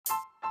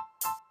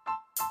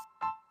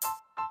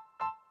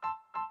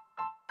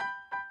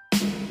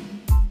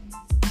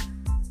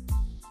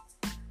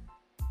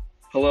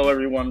Hello,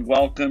 everyone.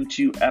 Welcome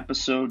to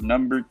episode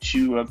number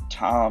 2 of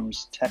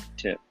Tom's Tech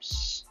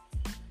Tips.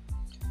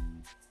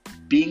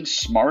 Being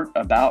smart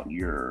about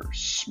your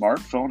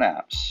smartphone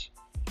apps.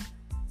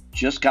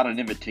 Just got an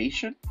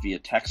invitation via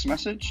text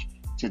message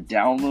to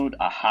download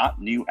a hot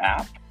new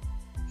app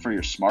for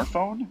your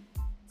smartphone?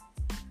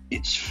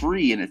 It's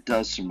free and it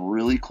does some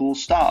really cool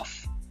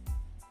stuff.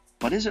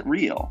 But is it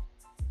real?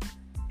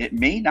 It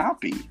may not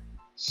be.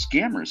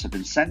 Scammers have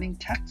been sending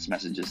text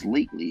messages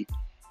lately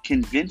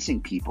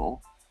convincing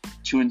people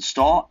to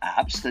install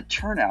apps that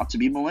turn out to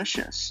be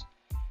malicious.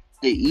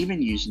 They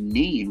even use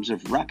names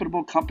of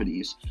reputable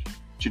companies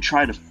to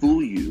try to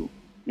fool you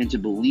into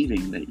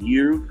believing that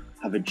you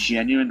have a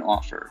genuine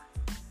offer.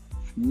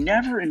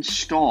 Never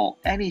install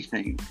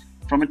anything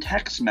from a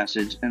text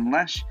message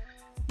unless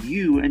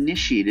you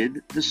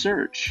initiated the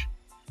search.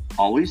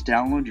 Always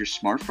download your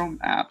smartphone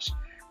apps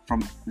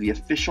from the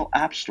official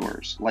app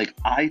stores like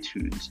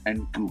iTunes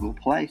and Google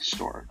Play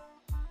Store.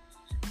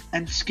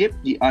 And skip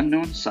the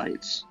unknown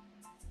sites,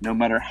 no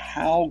matter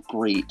how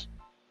great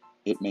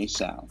it may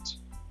sound.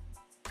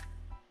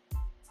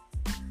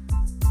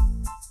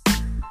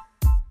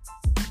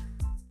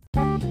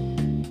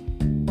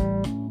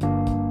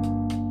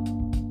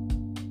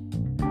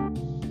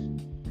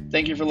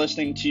 Thank you for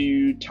listening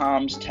to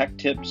Tom's Tech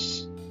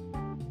Tips.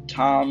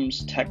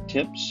 Tom's Tech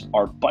Tips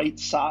are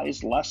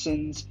bite-sized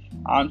lessons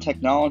on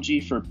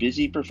technology for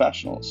busy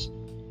professionals.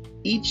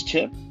 Each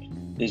tip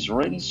is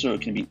written so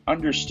it can be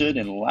understood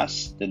in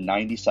less than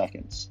 90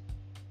 seconds.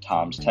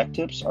 Tom's Tech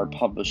Tips are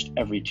published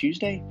every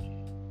Tuesday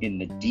in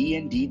the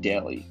D&D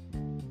Daily,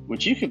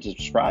 which you can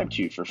subscribe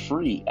to for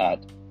free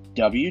at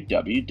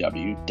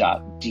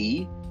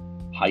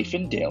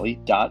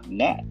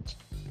www.d-daily.net.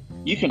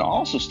 You can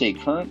also stay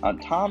current on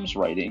Tom's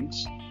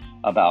writings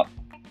about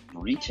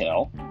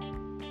retail,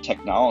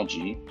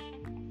 technology,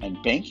 and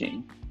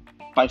banking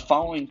by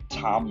following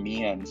Tom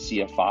Meehan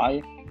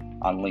CFI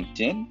on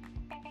LinkedIn,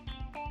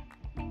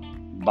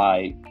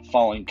 by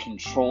following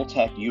Control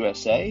Tech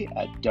USA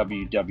at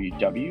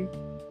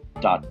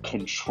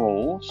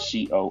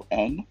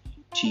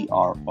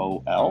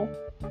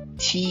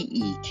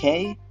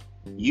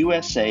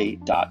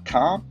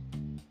www.controltech.usa.com,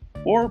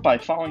 or by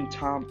following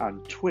Tom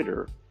on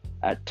Twitter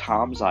at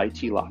Tom's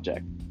IT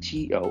Logic,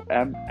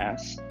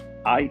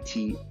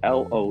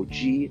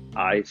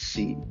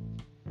 TOMSITLOGIC.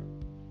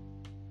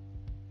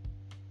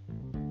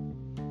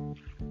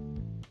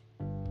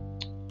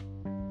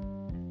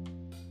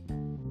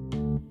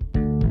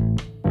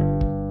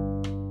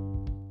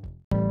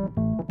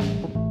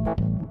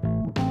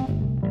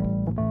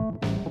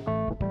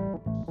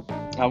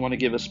 I want to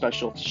give a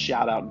special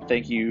shout out and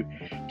thank you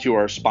to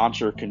our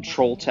sponsor,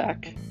 Control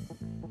Tech,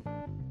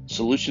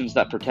 solutions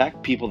that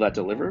protect, people that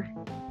deliver.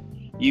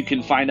 You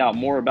can find out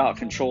more about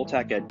Control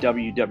Tech at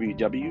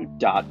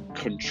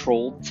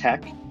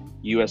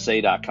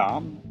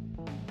www.controltechusa.com,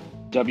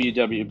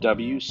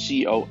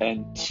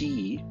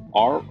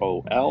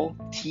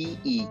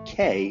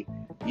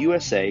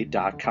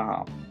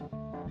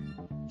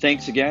 www.controltekusa.com.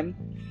 Thanks again.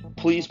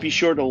 Please be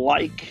sure to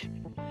like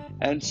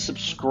and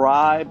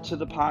subscribe to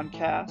the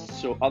podcast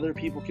so other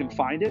people can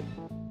find it.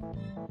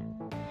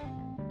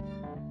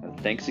 And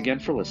thanks again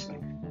for listening.